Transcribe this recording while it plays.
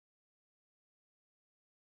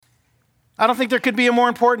I don't think there could be a more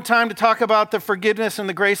important time to talk about the forgiveness and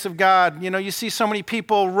the grace of God. You see so many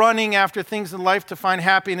people running after things in life to find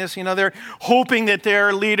happiness. They're hoping that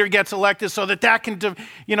their leader gets elected so that can,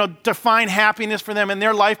 define happiness for them and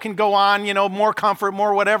their life can go on, more comfort,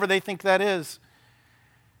 more whatever they think that is.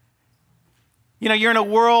 You're in a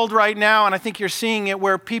world right now, and I think you're seeing it,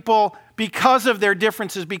 where people, because of their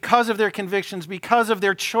differences, because of their convictions, because of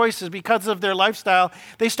their choices, because of their lifestyle,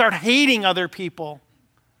 they start hating other people.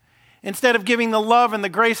 Instead of giving the love and the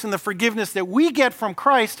grace and the forgiveness that we get from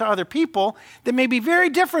Christ to other people that may be very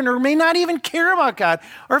different or may not even care about God,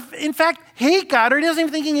 or in fact hate God, or doesn't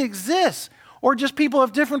even think He exists, or just people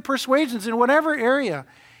of different persuasions in whatever area.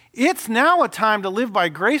 It's now a time to live by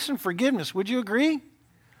grace and forgiveness. Would you agree?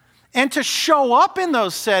 And to show up in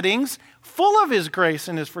those settings full of His grace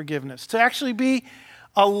and His forgiveness, to actually be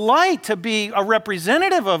a light, to be a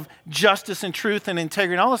representative of justice and truth and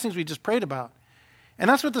integrity and all those things we just prayed about. And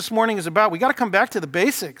that's what this morning is about. We got to come back to the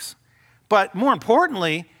basics. But more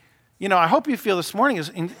importantly, I hope you feel this morning is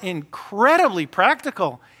incredibly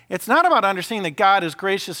practical. It's not about understanding that God is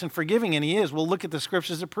gracious and forgiving, and He is. We'll look at the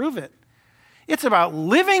scriptures to prove it. It's about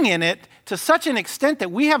living in it to such an extent that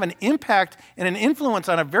we have an impact and an influence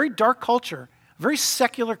on a very dark culture, a very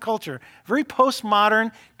secular culture, very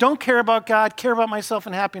postmodern, don't care about God, care about myself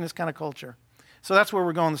and happiness kind of culture. So that's where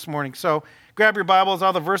we're going this morning. So grab your Bibles.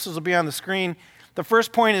 All the verses will be on the screen. The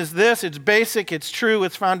first point is this. It's basic, it's true,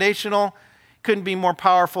 it's foundational. Couldn't be more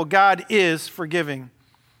powerful. God is forgiving.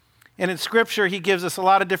 And in Scripture, He gives us a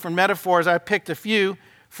lot of different metaphors. I picked a few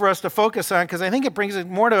for us to focus on because I think it brings it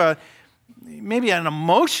more to maybe an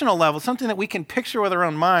emotional level, something that we can picture with our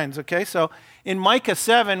own minds, okay? So in Micah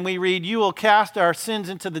 7, we read, "You will cast our sins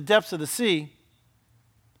into the depths of the sea."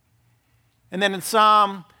 And then in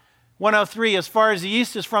Psalm 103, "As far as the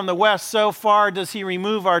east is from the west, so far does He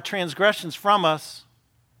remove our transgressions from us."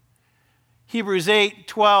 Hebrews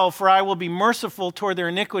 8:12, "For I will be merciful toward their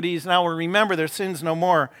iniquities, and I will remember their sins no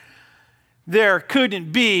more." There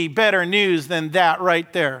couldn't be better news than that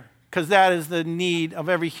right there, because that is the need of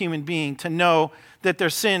every human being, to know that their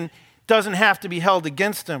sin doesn't have to be held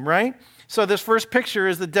against them, right? So this first picture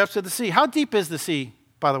is the depths of the sea. How deep is the sea,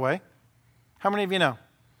 by the way? How many of you know?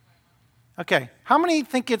 Okay, how many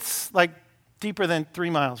think it's like deeper than 3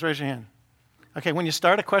 miles? Raise your hand. Okay, when you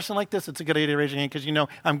start a question like this, it's a good idea to raise your hand because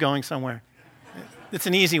I'm going somewhere. It's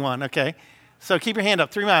an easy one, okay? So keep your hand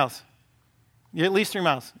up. 3 miles. You're at least 3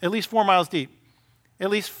 miles. At least 4 miles deep. At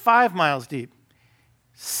least 5 miles deep.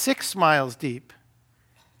 6 miles deep.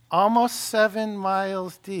 Almost 7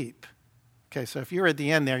 miles deep. Okay, so if you're at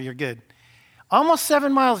the end there, you're good. Almost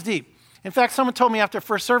 7 miles deep. In fact, someone told me after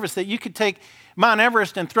first service that you could take Mount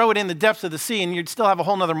Everest and throw it in the depths of the sea and you'd still have a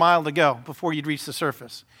whole nother mile to go before you'd reach the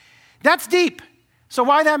surface. That's deep. So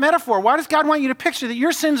why that metaphor? Why does God want you to picture that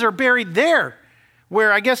your sins are buried there,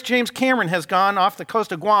 where I guess James Cameron has gone off the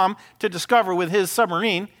coast of Guam to discover with his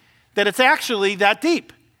submarine that it's actually that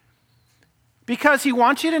deep? Because He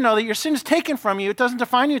wants you to know that your sin is taken from you. It doesn't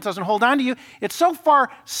define you. It doesn't hold on to you. It's so far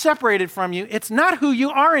separated from you. It's not who you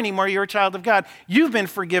are anymore. You're a child of God. You've been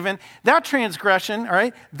forgiven. That transgression, all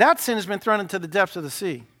right, that sin has been thrown into the depths of the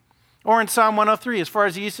sea. Or in Psalm 103, "As far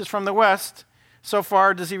as the east is from the west, so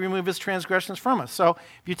far does He remove His transgressions from us." So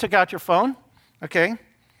if you took out your phone, okay,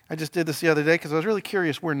 I just did this the other day because I was really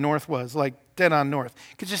curious where north was, like dead on north.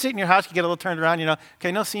 Because you sit in your house, you get a little turned around,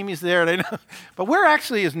 okay, no seamies there. They know. But where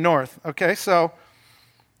actually is north? Okay, so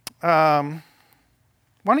why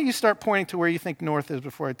don't you start pointing to where you think north is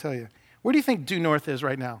before I tell you? Where do you think due north is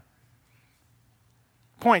right now?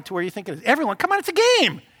 Point to where you think it is. Everyone, come on, it's a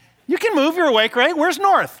game. You can move, you're awake, right? Where's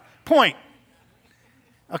north? Point.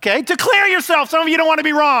 Okay, declare yourself. Some of you don't want to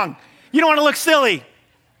be wrong. You don't want to look silly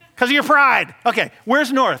because of your pride. Okay,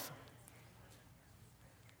 where's north?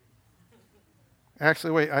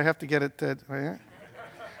 Actually, wait, I have to get it.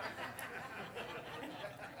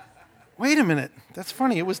 Wait a minute. That's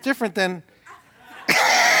funny. It was different than...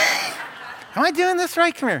 Am I doing this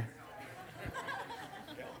right? Come here.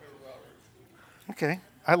 Okay.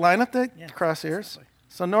 I line up the crosshairs.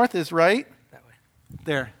 So north is right. That way.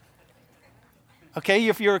 There. Okay,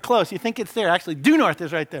 if you were close, you think it's there. Actually, due north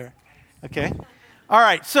is right there. Okay. All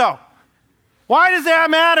right, so why does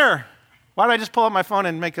that matter? Why did I just pull up my phone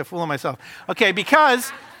and make a fool of myself? Okay,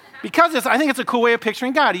 because I think it's a cool way of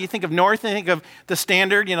picturing God. You think of north, and you think of the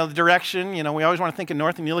standard, the direction. We always want to think of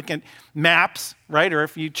north, and you look at maps, right? Or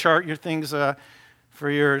if you chart your things for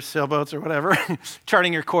your sailboats or whatever,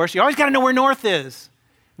 charting your course, you always got to know where north is.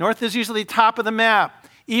 North is usually top of the map.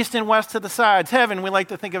 East and west to the sides. Heaven, we like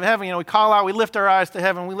to think of heaven. We call out, we lift our eyes to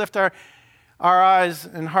heaven. We lift our eyes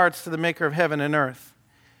and hearts to the maker of heaven and earth.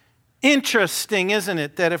 Interesting, isn't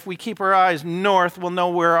it, that if we keep our eyes north, we'll know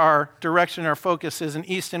where our direction, our focus is, and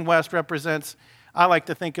east and west represents, I like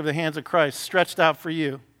to think of the hands of Christ, stretched out for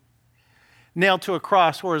you, nailed to a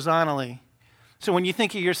cross horizontally. So when you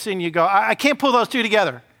think of your sin, you go, I can't pull those two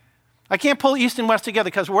together. I can't pull east and west together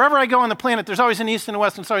because wherever I go on the planet, there's always an east and a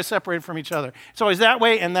west, and it's always separated from each other. It's always that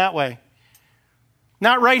way and that way.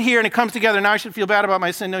 Not right here, and it comes together. Now I should feel bad about my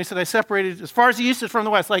sin. No, he said, I separated as far as the east is from the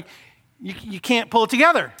west. Like, you can't pull it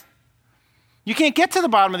together. You can't get to the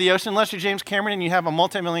bottom of the ocean unless you're James Cameron and you have a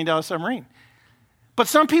multi-million-dollar submarine. But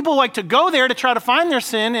some people like to go there to try to find their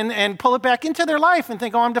sin and pull it back into their life and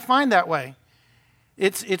think, oh, I'm defined that way.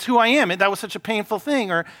 It's who I am. That was such a painful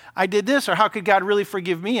thing. Or I did this. Or how could God really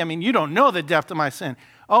forgive me? I mean, you don't know the depth of my sin.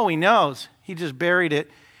 Oh, he knows. He just buried it.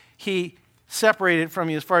 He separated it from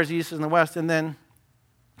you as far as the east and the west. And then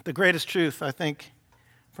the greatest truth, I think,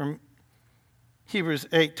 from Hebrews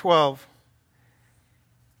 8:12,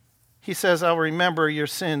 he says, I'll remember your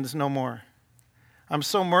sins no more. I'm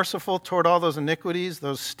so merciful toward all those iniquities,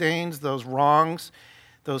 those stains, those wrongs,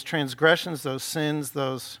 those transgressions, those sins,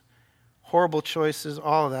 those horrible choices,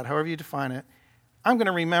 all of that, however you define it. I'm going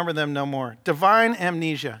to remember them no more. Divine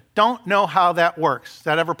amnesia. Don't know how that works. Does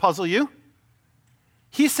that ever puzzle you?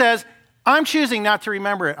 He says, I'm choosing not to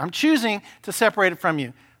remember it. I'm choosing to separate it from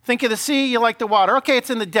you. Think of the sea, you like the water. Okay, it's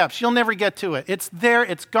in the depths. You'll never get to it. It's there,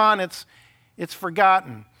 it's gone, it's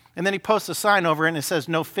forgotten. And then he posts a sign over it and it says,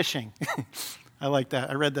 no fishing. I like that.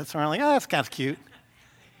 I read that somewhere. I'm like, oh, that's kind of cute.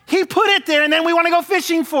 He put it there and then we want to go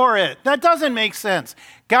fishing for it. That doesn't make sense.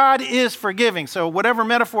 God is forgiving. So whatever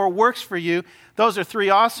metaphor works for you, those are three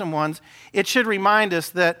awesome ones. It should remind us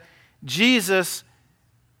that Jesus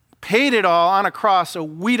paid it all on a cross so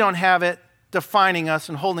we don't have it defining us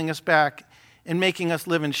and holding us back and making us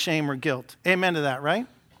live in shame or guilt. Amen to that, right?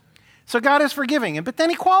 So God is forgiving, but then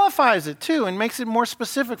he qualifies it too and makes it more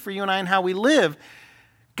specific for you and I and how we live.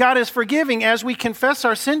 God is forgiving as we confess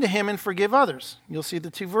our sin to him and forgive others. You'll see the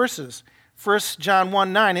two verses. 1 John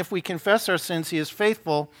 1:9, if we confess our sins, he is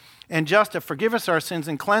faithful and just to forgive us our sins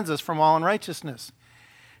and cleanse us from all unrighteousness.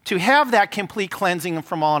 To have that complete cleansing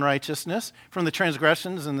from all unrighteousness, from the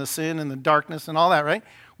transgressions and the sin and the darkness and all that, right?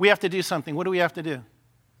 We have to do something. What do we have to do?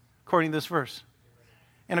 According to this verse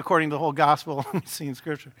and according to the whole gospel we see in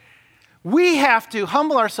Scripture. We have to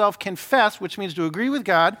humble ourselves, confess, which means to agree with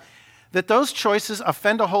God, that those choices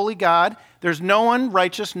offend a holy God. There's no one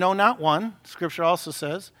righteous, no, not one, Scripture also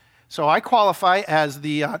says. So I qualify as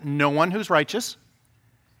the no one who's righteous,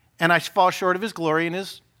 and I fall short of his glory and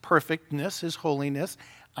his perfectness, his holiness.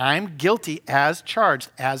 I'm guilty as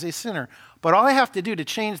charged, as a sinner. But all I have to do to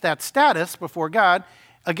change that status before God,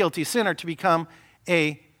 a guilty sinner, to become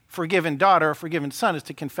a forgiven daughter, a forgiven son, is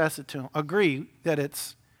to confess it to him. Agree that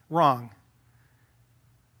it's wrong.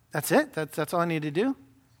 That's it. That's all I need to do.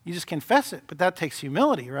 You just confess it. But that takes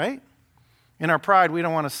humility, right? In our pride, we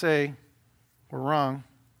don't want to say we're wrong.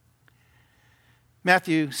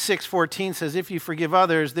 Matthew 6:14 says, if you forgive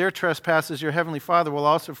others their trespasses, your heavenly Father will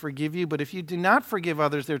also forgive you. But if you do not forgive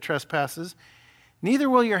others their trespasses, neither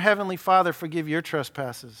will your heavenly Father forgive your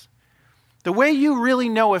trespasses. The way you really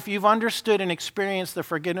know if you've understood and experienced the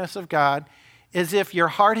forgiveness of God is if your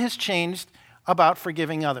heart has changed about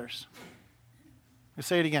forgiving others. I'll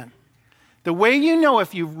say it again. The way you know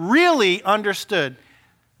if you've really understood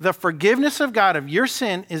the forgiveness of God of your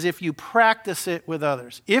sin is if you practice it with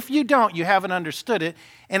others. If you don't, you haven't understood it,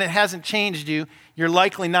 and it hasn't changed you, you're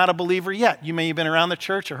likely not a believer yet. You may have been around the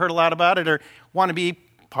church or heard a lot about it or want to be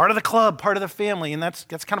part of the club, part of the family, and that's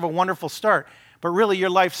kind of a wonderful start. But really, your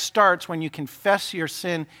life starts when you confess your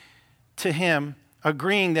sin to him,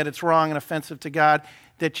 agreeing that it's wrong and offensive to God,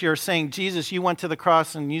 that you're saying, Jesus, you went to the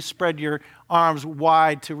cross and you spread your arms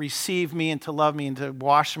wide to receive me and to love me and to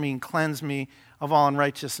wash me and cleanse me of all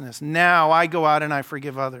unrighteousness. Now I go out and I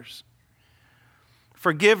forgive others.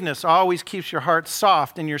 Forgiveness always keeps your heart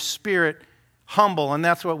soft and your spirit humble, and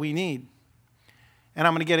that's what we need. And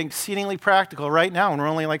I'm going to get exceedingly practical right now, and we're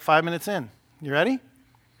only like 5 minutes in. You ready?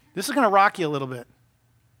 This is going to rock you a little bit.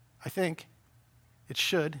 I think. It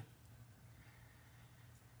should.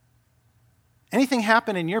 Anything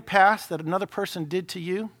happen in your past that another person did to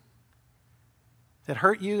you that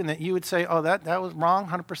hurt you and that you would say, oh, that was wrong,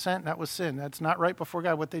 100%, that was sin. That's not right before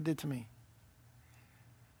God, what they did to me.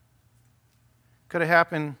 Could have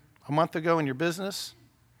happened a month ago in your business.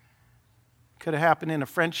 Could have happened in a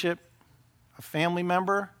friendship, a family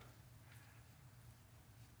member.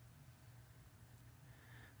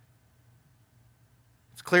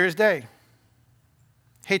 It's clear as day.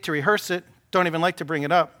 Hate to rehearse it, don't even like to bring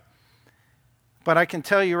it up. But I can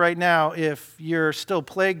tell you right now, if you're still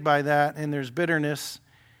plagued by that and there's bitterness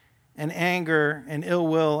and anger and ill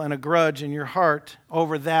will and a grudge in your heart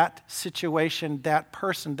over that situation, that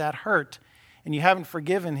person, that hurt, and you haven't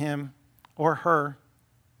forgiven him or her,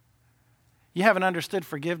 you haven't understood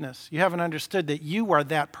forgiveness. You haven't understood that you are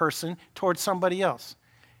that person towards somebody else.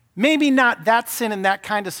 Maybe not that sin in that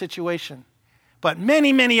kind of situation, but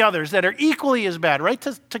many, many others that are equally as bad, right?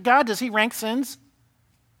 To God, does he rank sins?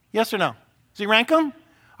 Yes or no? Does he rank them?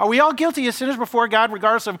 Are we all guilty as sinners before God,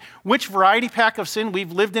 regardless of which variety pack of sin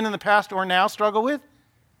we've lived in the past or now struggle with?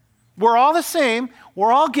 We're all the same.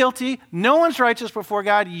 We're all guilty. No one's righteous before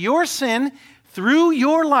God. Your sin through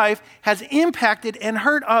your life has impacted and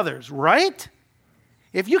hurt others, right?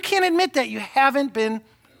 If you can't admit that, you haven't been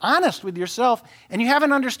honest with yourself and you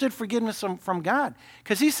haven't understood forgiveness from God.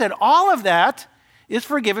 Because he said all of that is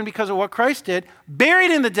forgiven because of what Christ did, buried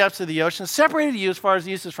in the depths of the ocean, separated you as far as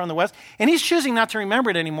the east is from the west, and he's choosing not to remember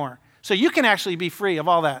it anymore. So you can actually be free of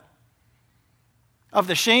all that. Of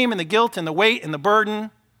the shame and the guilt and the weight and the burden.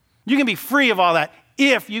 You can be free of all that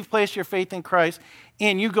if you've placed your faith in Christ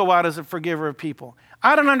and you go out as a forgiver of people.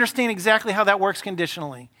 I don't understand exactly how that works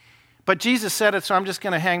conditionally, but Jesus said it, so I'm just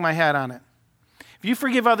going to hang my hat on it. If you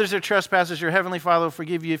forgive others their trespasses, your heavenly Father will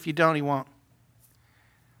forgive you. If you don't, he won't.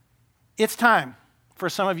 It's time for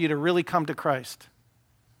some of you to really come to Christ.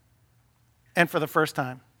 And for the first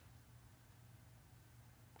time.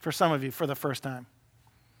 For some of you, for the first time.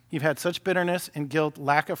 You've had such bitterness and guilt,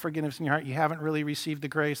 lack of forgiveness in your heart, you haven't really received the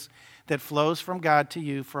grace that flows from God to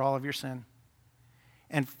you for all of your sin.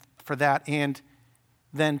 And for that, and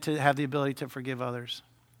then to have the ability to forgive others.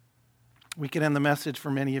 We can end the message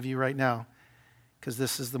for many of you right now, because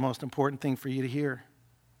this is the most important thing for you to hear.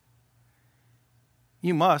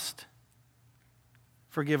 You must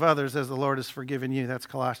forgive others as the Lord has forgiven you. That's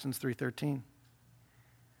Colossians 3:13.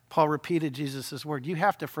 Paul repeated Jesus' word. You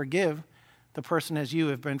have to forgive the person as you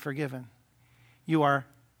have been forgiven. You are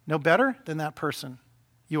no better than that person.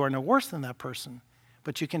 You are no worse than that person.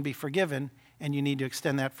 But you can be forgiven, and you need to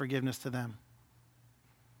extend that forgiveness to them.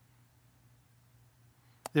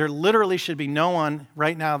 There literally should be no one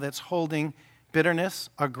right now that's holding bitterness,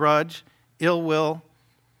 a grudge, ill will,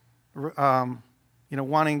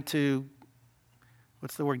 wanting to,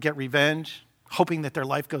 get revenge, hoping that their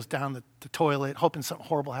life goes down the toilet, hoping something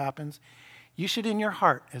horrible happens. You should, in your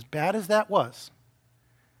heart, as bad as that was,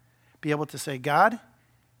 be able to say, God,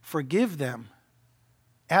 forgive them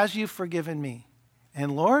as you've forgiven me.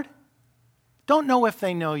 And Lord, don't know if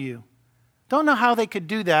they know you. Don't know how they could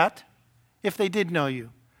do that if they did know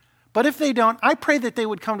you. But if they don't, I pray that they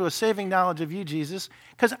would come to a saving knowledge of you, Jesus,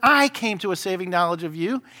 because I came to a saving knowledge of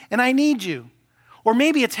you, and I need you. Or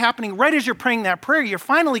maybe it's happening right as you're praying that prayer. You're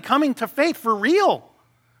finally coming to faith for real,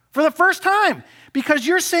 for the first time, because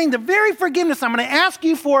you're saying the very forgiveness I'm going to ask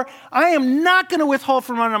you for, I am not going to withhold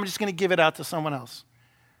from one, I'm just going to give it out to someone else.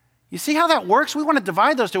 You see how that works? We want to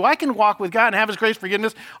divide those two. I can walk with God and have his grace,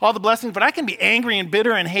 forgiveness, all the blessings, but I can be angry and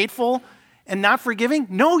bitter and hateful and not forgiving?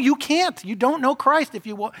 No, you can't. You don't know Christ. If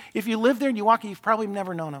you live there and you walk, you've probably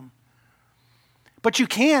never known him. But you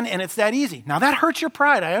can, and it's that easy. Now, that hurts your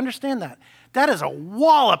pride. I understand that. That is a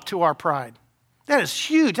wallop to our pride. That is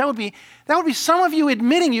huge. That would be some of you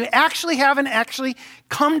admitting you haven't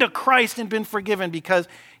come to Christ and been forgiven because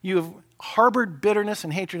you have harbored bitterness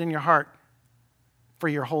and hatred in your heart for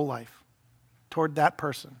your whole life toward that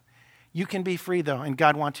person. You can be free, though, and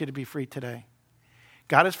God wants you to be free today.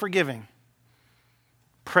 God is forgiving.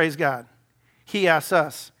 Praise God. He asks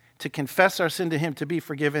us to confess our sin to him, to be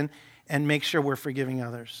forgiven, and make sure we're forgiving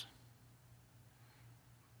others.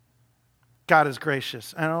 God is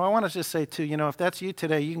gracious. And I want to just say, too, if that's you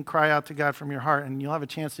today, you can cry out to God from your heart, and you'll have a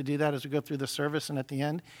chance to do that as we go through the service and at the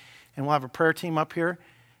end. And we'll have a prayer team up here.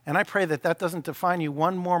 And I pray that doesn't define you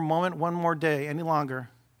one more moment, one more day any longer,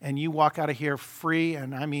 and you walk out of here free,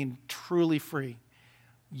 and I mean truly free.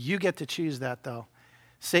 You get to choose that, though.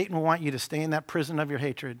 Satan will want you to stay in that prison of your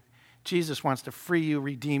hatred. Jesus wants to free you,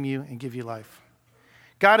 redeem you, and give you life.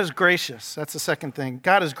 God is gracious. That's the second thing.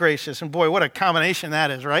 God is gracious. And boy, what a combination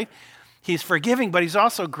that is, right? He's forgiving, but he's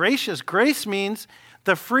also gracious. Grace means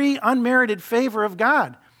the free, unmerited favor of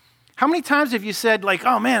God. How many times have you said, like,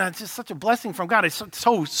 oh man, it's just such a blessing from God. I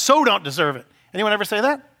so don't deserve it. Anyone ever say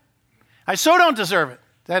that? I so don't deserve it.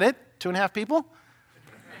 Is that it? 2.5 people?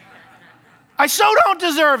 I so don't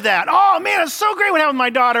deserve that. Oh man, it's so great what happened with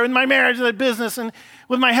my daughter and my marriage and that business and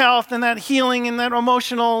with my health and that healing and that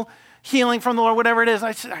emotional healing from the Lord, whatever it is.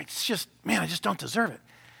 I just don't deserve it.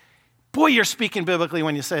 Boy, you're speaking biblically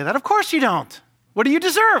when you say that. Of course you don't. What do you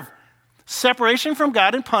deserve? Separation from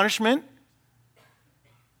God and punishment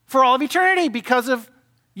for all of eternity because of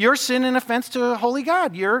your sin and offense to a holy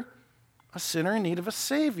God. You're a sinner in need of a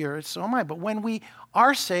Savior. So am I. But when we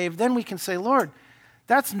are saved, then we can say, Lord,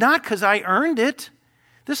 that's not because I earned it.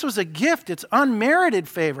 This was a gift. It's unmerited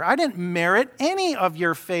favor. I didn't merit any of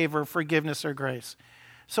your favor, forgiveness, or grace.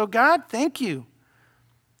 So God, thank you.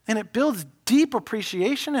 And it builds deep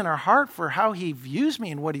appreciation in our heart for how he views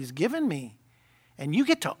me and what he's given me. And you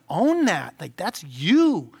get to own that. Like, that's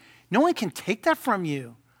you. No one can take that from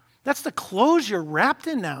you. That's the clothes you're wrapped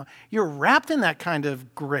in now. You're wrapped in that kind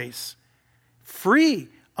of grace. Free,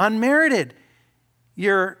 unmerited.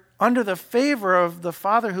 You're under the favor of the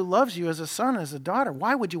Father who loves you as a son, as a daughter.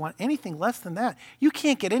 Why would you want anything less than that? You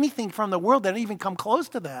can't get anything from the world that even come close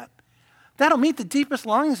to that. That'll meet the deepest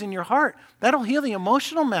longings in your heart. That'll heal the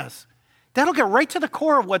emotional mess. That'll get right to the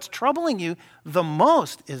core of what's troubling you the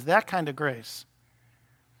most, is that kind of grace.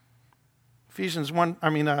 John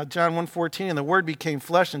 1:14, and the Word became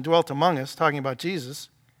flesh and dwelt among us, talking about Jesus.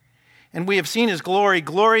 And we have seen his glory,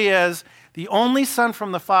 glory as the only Son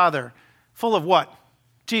from the Father, full of what?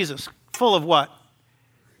 Jesus, full of what?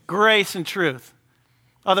 Grace and truth.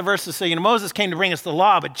 Other verses say, Moses came to bring us the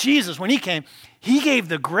law, but Jesus, when he came, he gave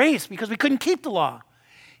the grace because we couldn't keep the law.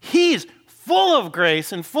 He's full of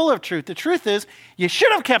grace and full of truth. The truth is, you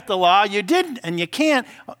should have kept the law. You didn't, and you can't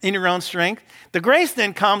in your own strength. The grace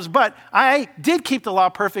then comes, but I did keep the law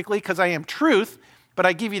perfectly because I am truth, but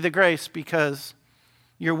I give you the grace because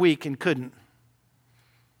you're weak and couldn't.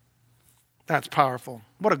 That's powerful.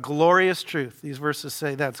 What a glorious truth. These verses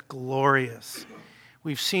say that's glorious.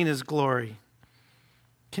 We've seen his glory.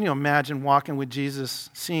 Can you imagine walking with Jesus,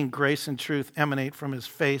 seeing grace and truth emanate from his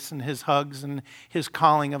face and his hugs and his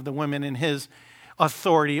calling of the women and his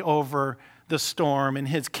authority over the storm and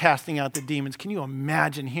his casting out the demons? Can you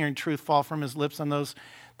imagine hearing truth fall from his lips on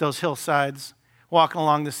those hillsides, walking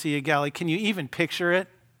along the Sea of Galilee? Can you even picture it?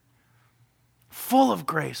 Full of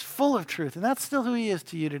grace, full of truth. And that's still who he is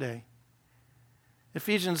to you today.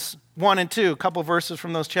 Ephesians 1 and 2, a couple verses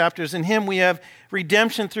from those chapters. In him we have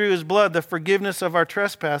redemption through his blood, the forgiveness of our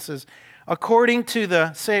trespasses, according to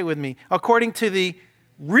the, say it with me, according to the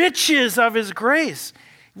riches of his grace.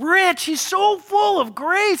 Rich, he's so full of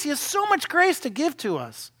grace. He has so much grace to give to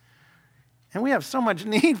us. And we have so much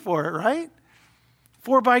need for it, right?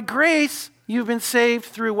 For by grace you've been saved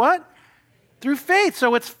through what? Through faith.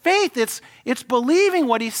 So it's faith. It's believing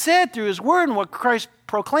what he said through his word and what Christ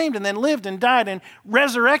proclaimed and then lived and died and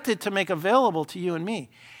resurrected to make available to you and me.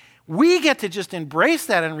 We get to just embrace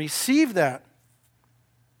that and receive that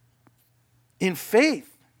in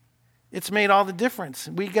faith. It's made all the difference.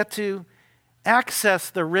 We get to access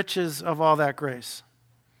the riches of all that grace.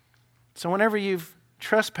 So whenever you've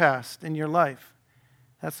trespassed in your life,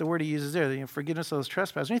 that's the word he uses there, the forgiveness of those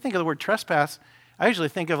trespasses. When you think of the word trespass, I usually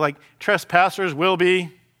think of like trespassers will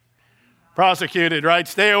be prosecuted, right?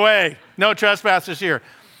 Stay away. No trespassers here.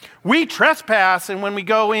 We trespass, and when we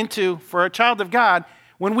go into, for a child of God,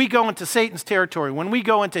 when we go into Satan's territory, when we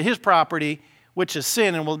go into his property, which is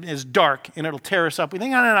sin and is dark, and it'll tear us up, we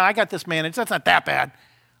think, no, I got this managed. That's not that bad.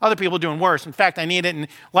 Other people are doing worse. In fact, I need it, and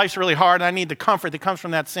life's really hard, and I need the comfort that comes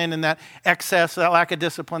from that sin and that excess, that lack of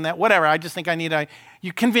discipline, that whatever. I just think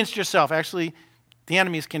you convinced yourself. Actually, the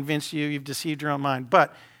enemy's convinced you. You've deceived your own mind.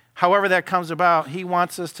 But however that comes about, he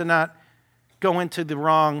wants us to not go into the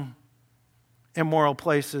wrong, immoral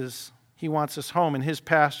places. He wants us home in his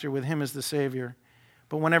pasture with him as the Savior.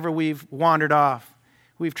 But whenever we've wandered off,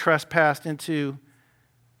 we've trespassed into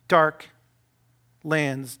dark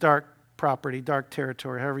lands, dark property, dark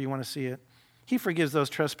territory, however you want to see it, he forgives those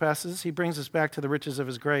trespasses. He brings us back to the riches of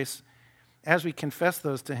his grace as we confess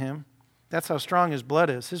those to him. That's how strong his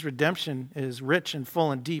blood is. His redemption is rich and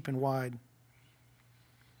full and deep and wide.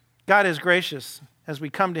 God is gracious as we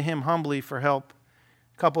come to him humbly for help.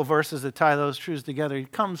 A couple verses that tie those truths together. He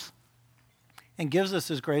comes and gives us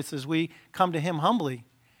his grace as we come to him humbly.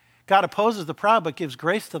 God opposes the proud but gives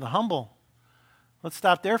grace to the humble. Let's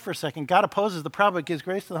stop there for a second. God opposes the proud but gives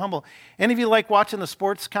grace to the humble. Any of you like watching the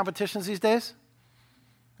sports competitions these days?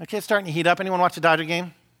 Okay, it's starting to heat up. Anyone watch a Dodger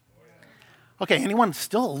game? Okay, anyone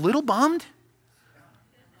still a little bummed?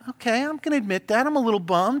 Okay, I'm going to admit that. I'm a little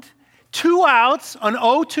bummed. 2 outs, an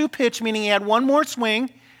 0-2 pitch, meaning he had one more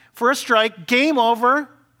swing for a strike. Game over,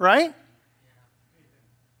 right?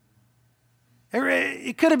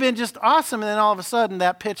 It could have been just awesome, and then all of a sudden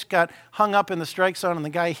that pitch got hung up in the strike zone, and the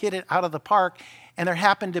guy hit it out of the park, and there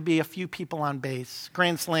happened to be a few people on base.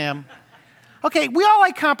 Grand slam. Okay, we all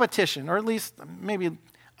like competition, or at least maybe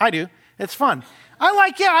I do. It's fun. I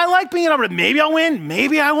like being able to, maybe I'll win,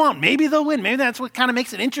 maybe I won't, maybe they'll win. Maybe that's what kind of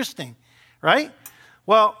makes it interesting, right?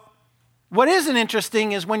 Well, what isn't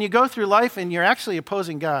interesting is when you go through life and you're actually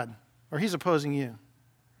opposing God, or he's opposing you.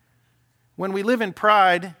 When we live in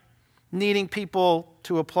pride, needing people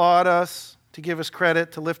to applaud us, to give us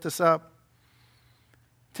credit, to lift us up,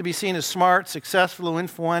 to be seen as smart, successful,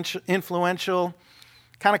 influential,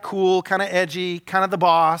 kind of cool, kind of edgy, kind of the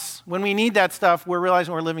boss. When we need that stuff, we're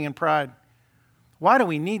realizing we're living in pride. Why do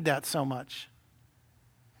we need that so much?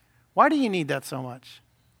 Why do you need that so much?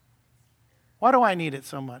 Why do I need it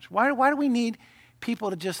so much? Why do we need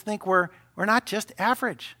people to just think we're not just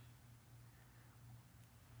average?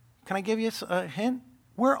 Can I give you a hint?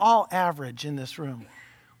 We're all average in this room.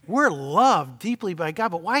 We're loved deeply by God,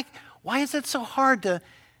 but why is it so hard to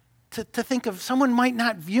think of someone might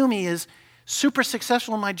not view me as super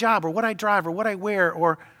successful in my job or what I drive or what I wear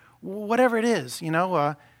or whatever it is? You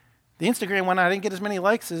know, the Instagram one, I didn't get as many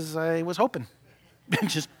likes as I was hoping.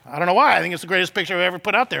 I don't know why. I think it's the greatest picture I've ever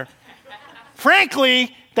put out there.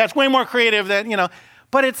 Frankly, that's way more creative than,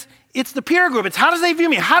 but it's the peer group. It's how does they view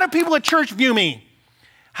me? How do people at church view me?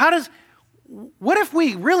 What if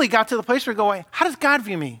we really got to the place where we go, how does God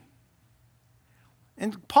view me?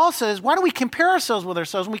 And Paul says, why do we compare ourselves with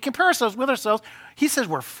ourselves? When we compare ourselves with ourselves, he says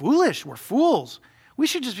we're foolish, we're fools. We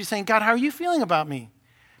should just be saying, God, how are you feeling about me?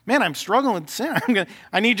 Man, I'm struggling with sin.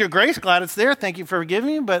 I need your grace. Glad it's there. Thank you for forgiving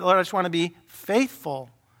me. But Lord, I just want to be faithful.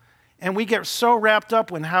 And we get so wrapped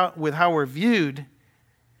up with how we're viewed,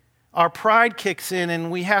 our pride kicks in and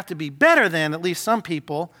we have to be better than at least some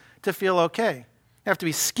people to feel okay. We have to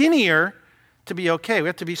be skinnier to be okay. We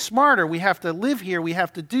have to be smarter. We have to live here. We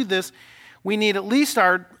have to do this. We need at least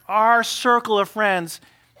our circle of friends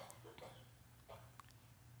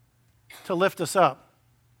to lift us up.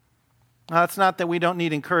 Now, it's not that we don't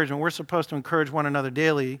need encouragement. We're supposed to encourage one another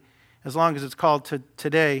daily as long as it's called to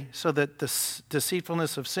today so that the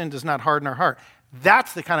deceitfulness of sin does not harden our heart.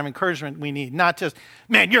 That's the kind of encouragement we need, not just,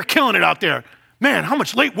 man, you're killing it out there. Man, how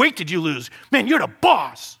much weight did you lose? Man, you're the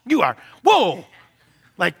boss. You are. Whoa.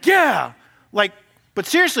 Yeah. But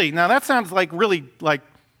seriously, now that sounds really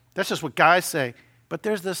that's just what guys say. But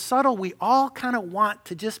there's this subtle, we all kind of want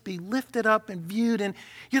to just be lifted up and viewed, and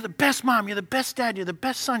you're the best mom, you're the best dad, you're the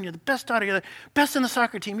best son, you're the best daughter, you're the best in the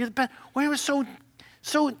soccer team, you're the best. Well, we're so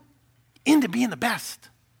into being the best.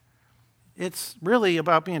 It's really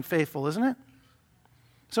about being faithful, isn't it?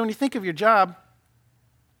 So when you think of your job,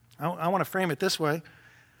 I want to frame it this way.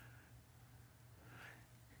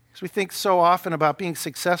 Because we think so often about being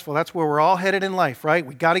successful. That's where we're all headed in life, right?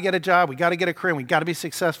 We got to get a job. We got to get a career. We got to be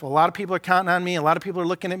successful. A lot of people are counting on me. A lot of people are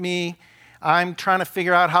looking at me. I'm trying to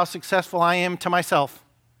figure out how successful I am to myself.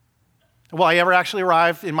 Will I ever actually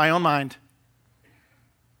arrive in my own mind?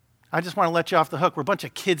 I just want to let you off the hook. We're a bunch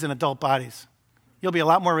of kids in adult bodies. You'll be a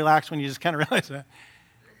lot more relaxed when you just kind of realize that.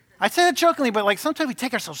 I say that jokingly, but sometimes we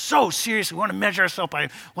take ourselves so seriously. We want to measure ourselves by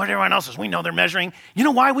what everyone else is. We know they're measuring. You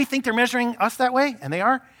know why we think they're measuring us that way? And they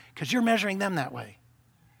are? Because you're measuring them that way.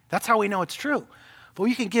 That's how we know it's true. But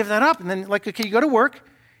you can give that up. And then, okay, you go to work.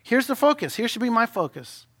 Here's the focus. Here should be my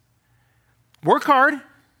focus. Work hard.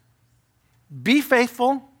 Be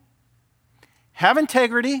faithful. Have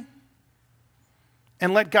integrity.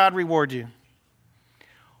 And let God reward you.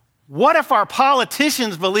 What if our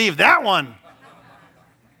politicians believe that one?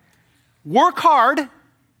 Work hard.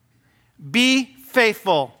 Be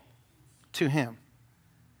faithful to Him.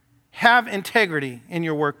 Have integrity in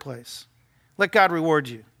your workplace. Let God reward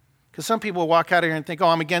you. Because some people walk out of here and think,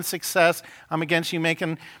 I'm against success. I'm against you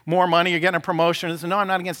making more money. You're getting a promotion. No, I'm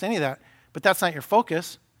not against any of that. But that's not your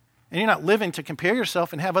focus. And you're not living to compare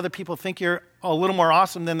yourself and have other people think you're a little more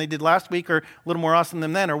awesome than they did last week or a little more awesome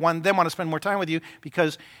than then or them want to spend more time with you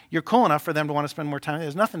because you're cool enough for them to want to spend more time. It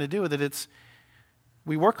has nothing to do with it.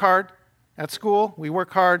 We work hard at school. We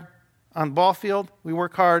work hard on the ball field. We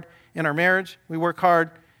work hard in our marriage. We work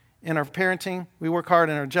hard in our parenting, we work hard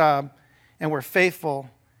in our job, and we're faithful,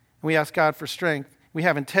 and we ask God for strength, we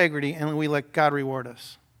have integrity, and we let God reward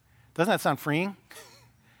us. Doesn't that sound freeing?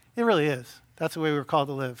 It really is. That's the way we're called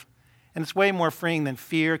to live. And it's way more freeing than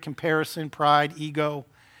fear, comparison, pride, ego,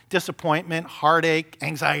 disappointment, heartache,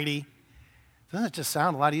 anxiety. Doesn't it just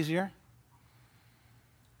sound a lot easier?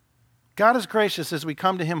 God is gracious as we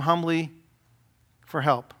come to Him humbly for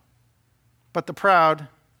help. But the proud,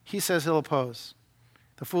 He says He'll oppose.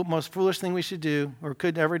 The most foolish thing we should do, or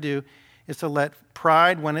could ever do, is to let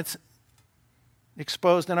pride, when it's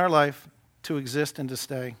exposed in our life, to exist and to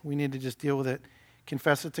stay. We need to just deal with it,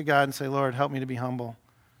 confess it to God, and say, Lord, help me to be humble.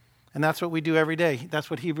 And that's what we do every day.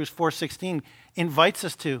 That's what Hebrews 4:16 invites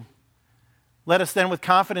us to. Let us then with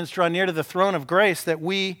confidence draw near to the throne of grace that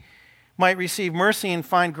we might receive mercy and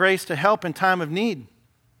find grace to help in time of need.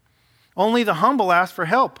 Only the humble ask for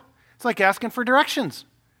help. It's like asking for directions.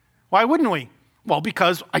 Why wouldn't we? Well,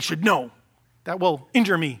 because I should know. That will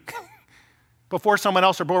injure me before someone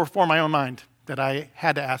else or before my own mind that I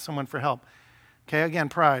had to ask someone for help. Okay, again,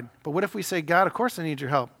 pride. But what if we say, God, of course I need your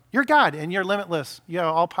help. You're God, and you're limitless. You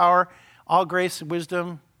have all power, all grace,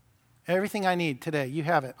 wisdom, everything I need today. You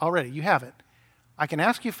have it already. You have it. I can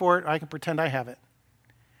ask you for it, or I can pretend I have it.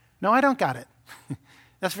 No, I don't got it.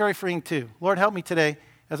 That's very freeing too. Lord, help me today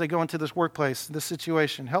as I go into this workplace, this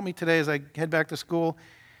situation. Help me today as I head back to school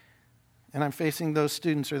and I'm facing those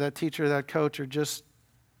students or that teacher or that coach or just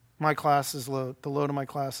my classes load, the load of my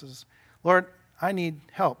classes. Lord, I need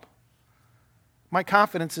help. My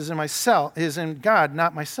confidence is in myself, is in God,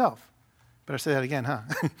 not myself. Better say that again, huh?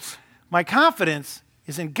 My confidence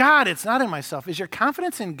is in God, it's not in myself. Is your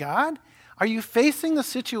confidence in God? Are you facing the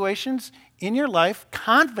situations in your life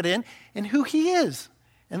confident in who He is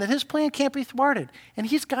and that His plan can't be thwarted? And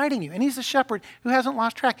He's guiding you, and He's a shepherd who hasn't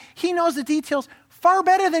lost track. He knows the details far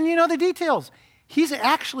better than you know the details. He's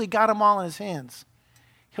actually got them all in His hands.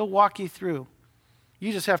 He'll walk you through.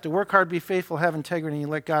 You just have to work hard, be faithful, have integrity,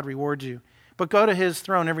 and let God reward you. But go to His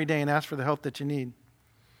throne every day and ask for the help that you need.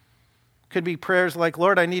 Could be prayers like,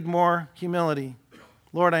 Lord, I need more humility.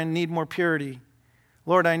 Lord, I need more purity.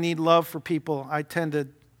 Lord, I need love for people I tend to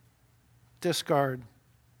discard.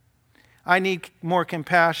 I need more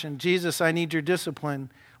compassion. Jesus, I need your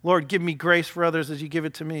discipline. Lord, give me grace for others as you give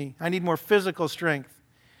it to me. I need more physical strength.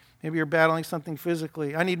 Maybe you're battling something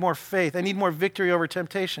physically. I need more faith. I need more victory over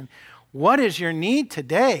temptation. What is your need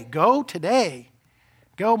today? Go today.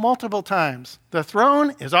 Go multiple times. The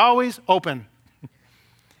throne is always open.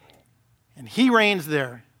 And He reigns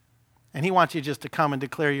there. And He wants you just to come and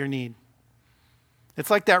declare your need.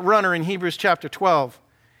 It's like that runner in Hebrews chapter 12.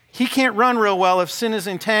 He can't run real well if sin is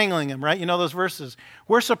entangling him, right? You know those verses.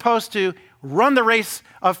 We're supposed to run the race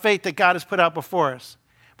of faith that God has put out before us.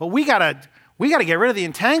 But we gotta get rid of the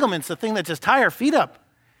entanglements, the thing that just tie our feet up.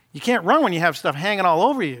 You can't run when you have stuff hanging all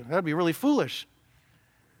over you. That'd be really foolish.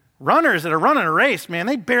 Runners that are running a race, man,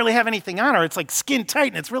 they barely have anything on, or it's like skin tight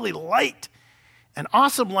and it's really light. And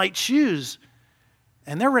awesome light shoes.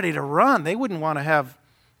 And they're ready to run. They wouldn't want to have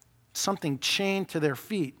something chained to their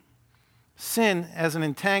feet. Sin as an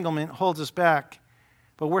entanglement holds us back,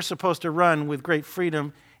 but we're supposed to run with great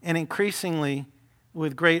freedom and increasingly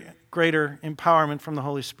with greater empowerment from the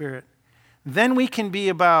Holy Spirit. Then we can be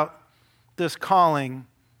about this calling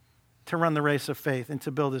to run the race of faith and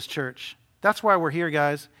to build His church. That's why we're here,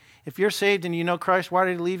 guys. If you're saved and you know Christ, why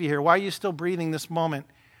did He leave you here? Why are you still breathing this moment?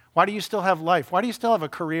 Why do you still have life? Why do you still have a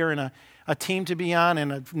career and a team to be on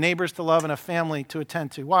and neighbors to love and a family to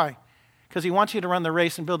attend to? Why? Because He wants you to run the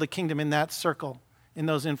race and build a kingdom in that circle, in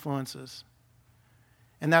those influences.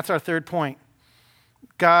 And that's our third point.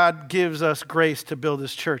 God gives us grace to build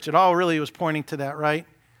His church. It all really was pointing to that, right?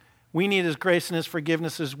 We need His grace and His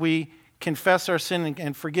forgiveness as we confess our sin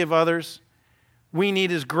and forgive others. We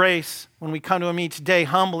need His grace when we come to Him each day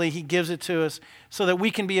humbly. He gives it to us so that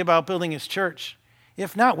we can be about building His church.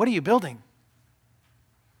 If not, what are you building?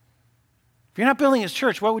 If you're not building His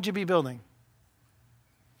church, what would you be building?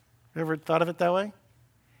 Ever thought of it that way?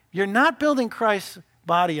 You're not building Christ's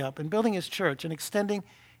body up and building His church and extending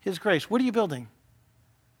His grace. What are you building?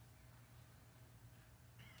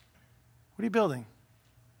 What are you building?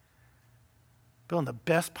 Building the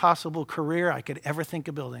best possible career I could ever think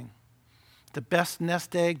of building. The best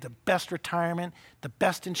nest egg, the best retirement, the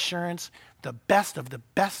best insurance, the best of the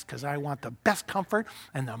best because I want the best comfort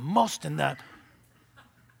and the most in the...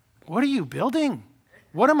 What are you building?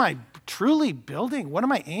 What am I truly building? What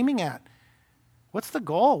am I aiming at? What's the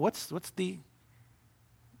goal? What's the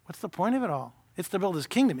point of it all? It's to build His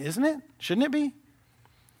kingdom, isn't it? Shouldn't it be?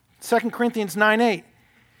 2 Corinthians 9:8.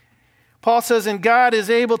 Paul says, and God is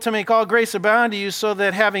able to make all grace abound to you so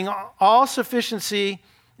that having all sufficiency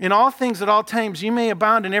in all things at all times, you may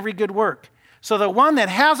abound in every good work. So the one that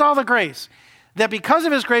has all the grace, that because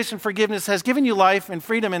of His grace and forgiveness has given you life and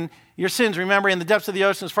freedom and your sins, remember, in the depths of the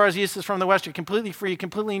ocean, as far as the east is from the west, you're completely free,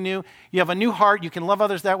 completely new. You have a new heart. You can love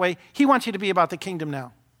others that way. He wants you to be about the kingdom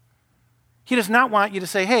now. He does not want you to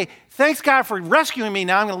say, hey, thanks God for rescuing me.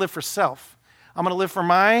 Now I'm going to live for self. I'm going to live for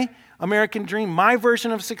my American dream, my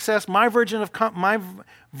version of success, my version of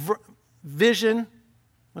vision.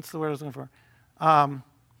 What's the word I was looking for?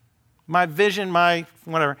 My vision, my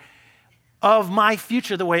whatever, of my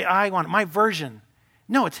future the way I want it, my version.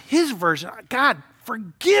 No, it's His version. God,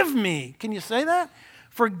 forgive me. Can you say that?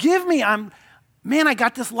 Forgive me. I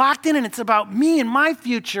got this locked in and it's about me and my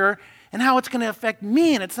future and how it's going to affect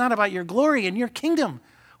me, and it's not about your glory and your kingdom.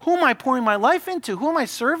 Who am I pouring my life into? Who am I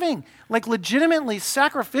serving? Like legitimately,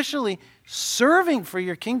 sacrificially serving for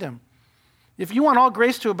your kingdom. If you want all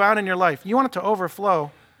grace to abound in your life, you want it to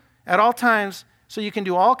overflow at all times so you can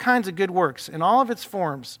do all kinds of good works in all of its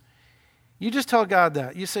forms. You just tell God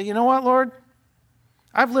that. You say, you know what, Lord?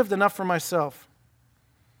 I've lived enough for myself.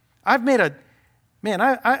 I've made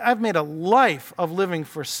a life of living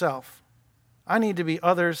for self. I need to be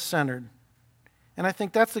others-centered. And I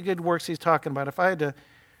think that's the good works he's talking about. If I had to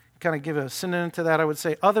kind of give a synonym to that, I would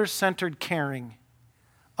say others-centered caring.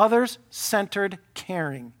 Others-centered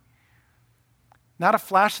caring. Not a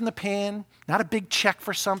flash in the pan, not a big check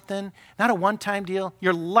for something, not a one-time deal.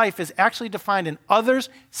 Your life is actually defined in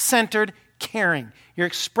others-centered caring. You're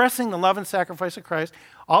expressing the love and sacrifice of Christ,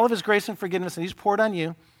 all of his grace and forgiveness that he's poured on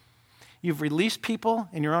you. You've released people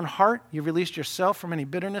in your own heart. You've released yourself from any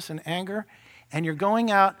bitterness and anger. And you're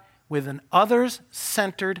going out with an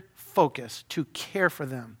others-centered focus to care for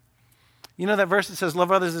them. You know that verse that says,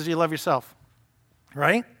 love others as you love yourself,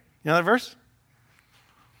 right? You know that verse?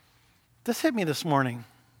 This hit me this morning.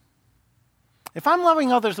 If I'm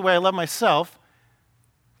loving others the way I love myself,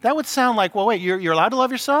 that would sound like, well, wait, you're allowed to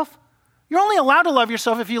love yourself? You're only allowed to love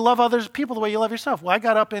yourself if you love other people the way you love yourself. Well, I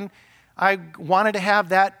got up and I wanted to have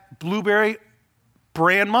that blueberry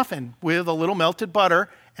bran muffin with a little melted butter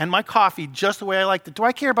and my coffee just the way I liked it. Do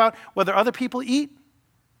I care about whether other people eat?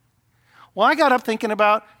 Well, I got up thinking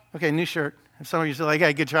about, okay, new shirt. If some of you say, like,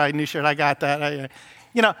 hey, good try, new shirt, I got that.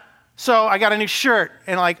 So I got a new shirt,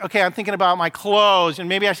 and okay, I'm thinking about my clothes, and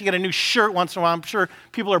maybe I should get a new shirt once in a while. I'm sure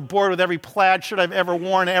people are bored with every plaid shirt I've ever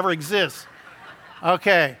worn and ever exists.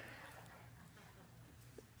 Okay.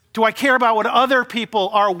 Do I care about what other people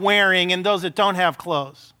are wearing and those that don't have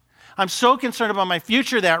clothes? I'm so concerned about my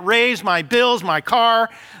future, that raise, my bills, my car,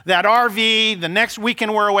 that RV, the next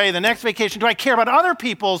weekend we're away, the next vacation. Do I care about other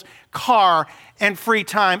people's car and free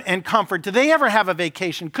time and comfort? Do they ever have a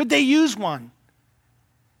vacation? Could they use one?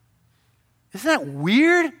 Isn't that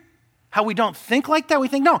weird how we don't think like that? We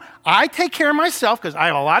think, no, I take care of myself because I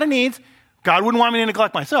have a lot of needs. God wouldn't want me to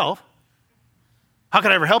neglect myself. How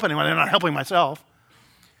could I ever help anyone if I'm not helping myself?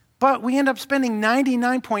 But we end up spending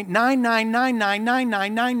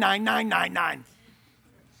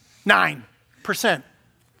 99.999999999%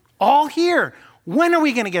 all here. When are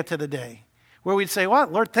we going to get to the day where we'd say, well,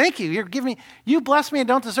 Lord, thank you. You bless me and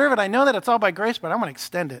don't deserve it. I know that it's all by grace, but I'm going to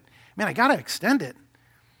extend it. Man, I got to extend it.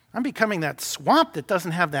 I'm becoming that swamp that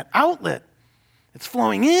doesn't have that outlet. It's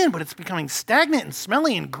flowing in, but it's becoming stagnant and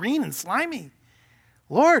smelly and green and slimy.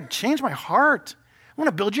 Lord, change my heart. I want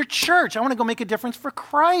to build your church. I want to go make a difference for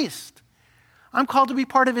Christ. I'm called to be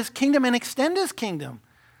part of his kingdom and extend his kingdom.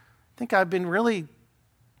 I think I've been really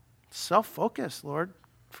self-focused, Lord.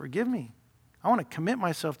 Forgive me. I want to commit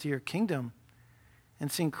myself to your kingdom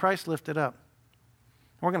and seeing Christ lifted up.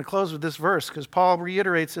 And we're going to close with this verse because Paul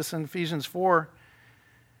reiterates this in Ephesians 4.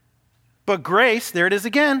 But grace, there it is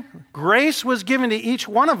again, grace was given to each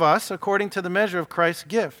one of us according to the measure of Christ's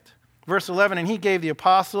gift. Verse 11, and he gave the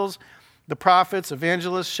apostles, the prophets,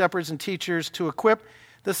 evangelists, shepherds, and teachers to equip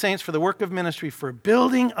the saints for the work of ministry, for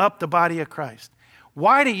building up the body of Christ.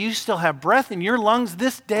 Why do you still have breath in your lungs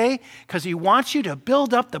this day? Because he wants you to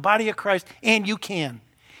build up the body of Christ, and you can.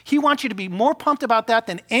 He wants you to be more pumped about that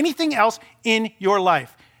than anything else in your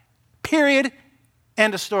life. Period.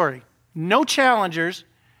 End of story. No challengers.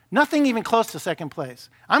 Nothing even close to second place.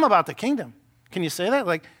 I'm about the kingdom. Can you say that?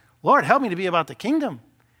 Like, Lord, help me to be about the kingdom.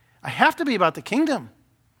 I have to be about the kingdom.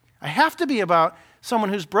 I have to be about someone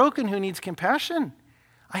who's broken, who needs compassion.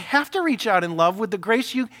 I have to reach out in love with the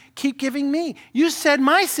grace you keep giving me. You said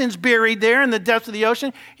my sin's buried there in the depths of the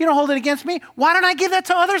ocean. You don't hold it against me. Why don't I give that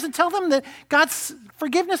to others and tell them that God's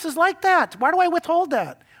forgiveness is like that? Why do I withhold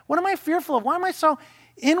that? What am I fearful of? Why am I so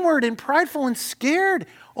inward and prideful and scared?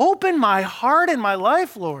 Open my heart and my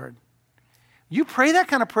life, Lord. You pray that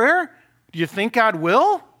kind of prayer? Do you think God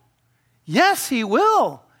will? Yes, he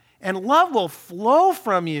will. And love will flow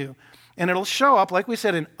from you. And it'll show up, like we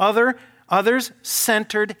said, in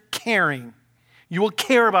others-centered caring. You will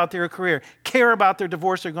care about their career, care about their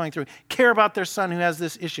divorce they're going through, care about their son who has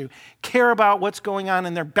this issue, care about what's going on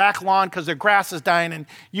in their back lawn because their grass is dying and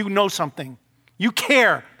you know something. You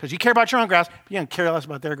care because you care about your own grass, but you don't care less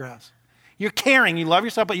about their grass. You're caring. You love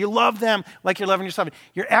yourself, but you love them like you're loving yourself.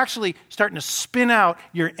 You're actually starting to spin out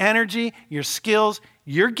your energy, your skills,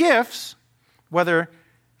 your gifts, whether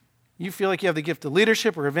you feel like you have the gift of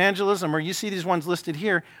leadership or evangelism, or you see these ones listed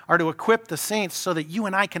here, are to equip the saints so that you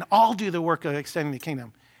and I can all do the work of extending the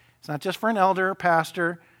kingdom. It's not just for an elder or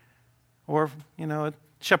pastor or, a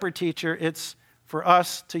shepherd teacher. It's for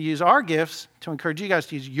us to use our gifts to encourage you guys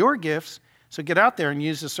to use your gifts. So get out there and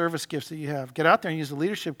use the service gifts that you have. Get out there and use the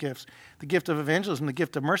leadership gifts, the gift of evangelism, the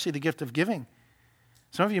gift of mercy, the gift of giving.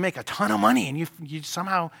 Some of you make a ton of money and you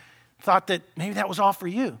somehow thought that maybe that was all for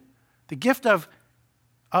you. The gift of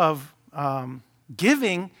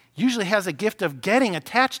giving usually has a gift of getting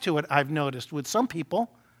attached to it, I've noticed, with some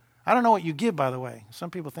people. I don't know what you give, by the way.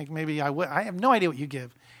 Some people think maybe I have no idea what you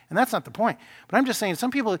give. And that's not the point. But I'm just saying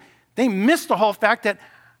some people, they miss the whole fact that,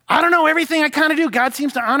 I don't know, everything I kind of do, God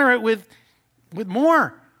seems to honor it with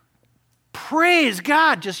more. Praise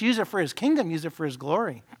God. Just use it for his kingdom. Use it for his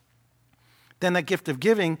glory. Then that gift of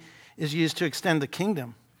giving is used to extend the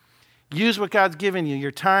kingdom. Use what God's given you,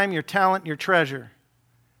 your time, your talent, your treasure.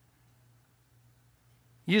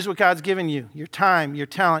 Use what God's given you, your time, your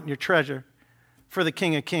talent, your treasure, for the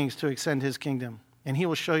King of Kings to extend his kingdom. And he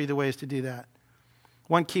will show you the ways to do that.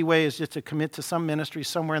 One key way is just to commit to some ministry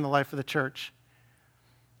somewhere in the life of the church.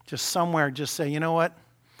 Just somewhere, just say, you know what?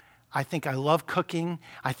 I think I love cooking.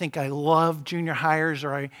 I think I love junior hires,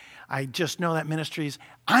 or I just know that ministries.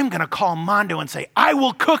 I'm going to call Mondo and say, I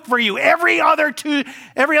will cook for you every other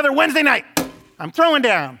Wednesday night. I'm throwing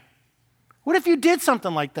down. What if you did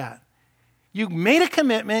something like that? You made a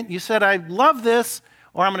commitment. You said, I love this,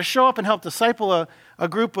 or I'm going to show up and help disciple a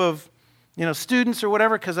group of students or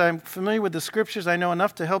whatever, because I'm familiar with the scriptures. I know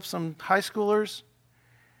enough to help some high schoolers.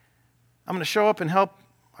 I'm going to show up and help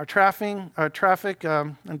our traffic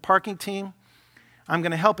and parking team. I'm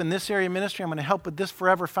going to help in this area of ministry. I'm going to help with this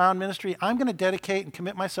Forever Found ministry. I'm going to dedicate and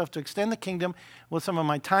commit myself to extend the kingdom with some of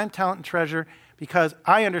my time, talent, and treasure, because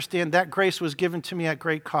I understand that grace was given to me at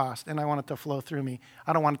great cost, and I want it to flow through me.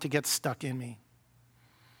 I don't want it to get stuck in me.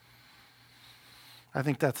 I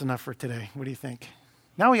think that's enough for today. What do you think?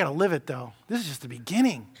 Now we got to live it, though. This is just the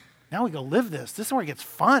beginning. Now we go live this. This is where it gets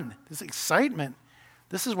fun. This excitement.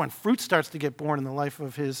 This is when fruit starts to get born in the life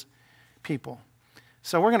of his people.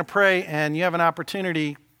 So we're going to pray, and you have an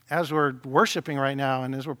opportunity as we're worshiping right now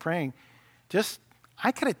and as we're praying.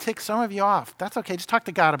 I could have ticked some of you off. That's okay. Just talk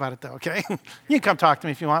to God about it, though, okay? You can come talk to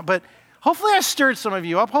me if you want. But hopefully I stirred some of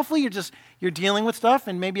you up. Hopefully you're dealing with stuff,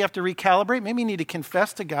 and maybe you have to recalibrate. Maybe you need to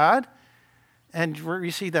confess to God and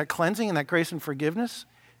receive that cleansing and that grace and forgiveness.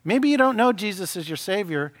 Maybe you don't know Jesus as your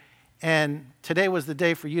Savior, and today was the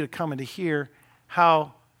day for you to come and to hear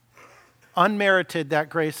how unmerited that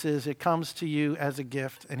grace is. It comes to you as a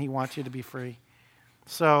gift, and he wants you to be free.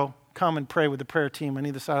 So come and pray with the prayer team on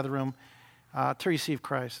either side of the room to receive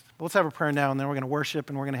Christ. But let's have a prayer now, and then we're going to worship,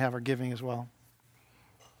 and we're going to have our giving as well.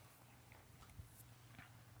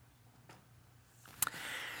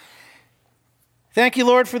 Thank you,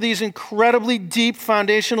 Lord, for these incredibly deep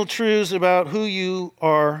foundational truths about who you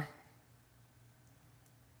are.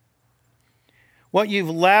 What you've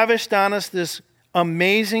lavished on us, this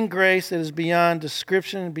amazing grace that is beyond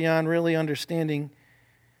description and beyond really understanding.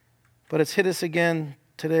 But it's hit us again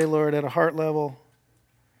today, Lord, at a heart level.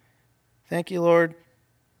 Thank you, Lord,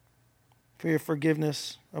 for your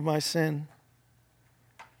forgiveness of my sin.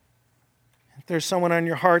 If there's someone on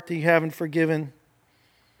your heart that you haven't forgiven,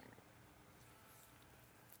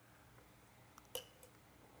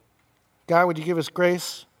 God, would you give us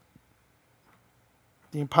grace,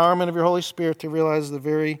 the empowerment of your Holy Spirit to realize the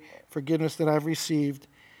very forgiveness that I've received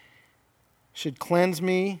should cleanse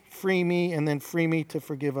me, free me, and then free me to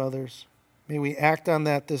forgive others. May we act on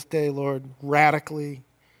that this day, Lord, radically.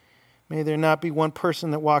 May there not be one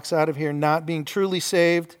person that walks out of here not being truly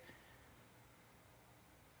saved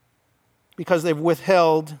because they've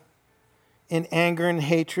withheld in anger and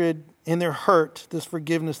hatred, in their hurt, this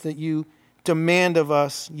forgiveness that you demand of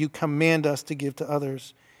us, you command us to give to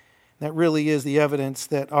others. That really is the evidence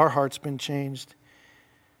that our heart's been changed.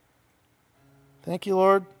 Thank you,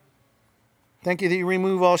 Lord. Thank you that you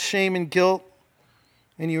remove all shame and guilt,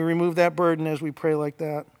 and you remove that burden as we pray like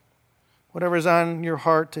that. Whatever's on your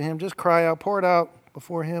heart to him, just cry out, pour it out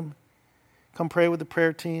before him. Come pray with the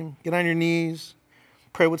prayer team. Get on your knees.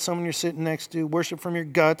 Pray with someone you're sitting next to. Worship from your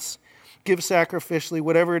guts. Give sacrificially.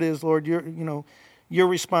 Whatever it is, Lord, your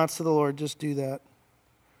response to the Lord, just do that.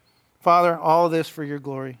 Father, all of this for your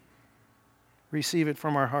glory. Receive it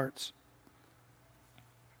from our hearts.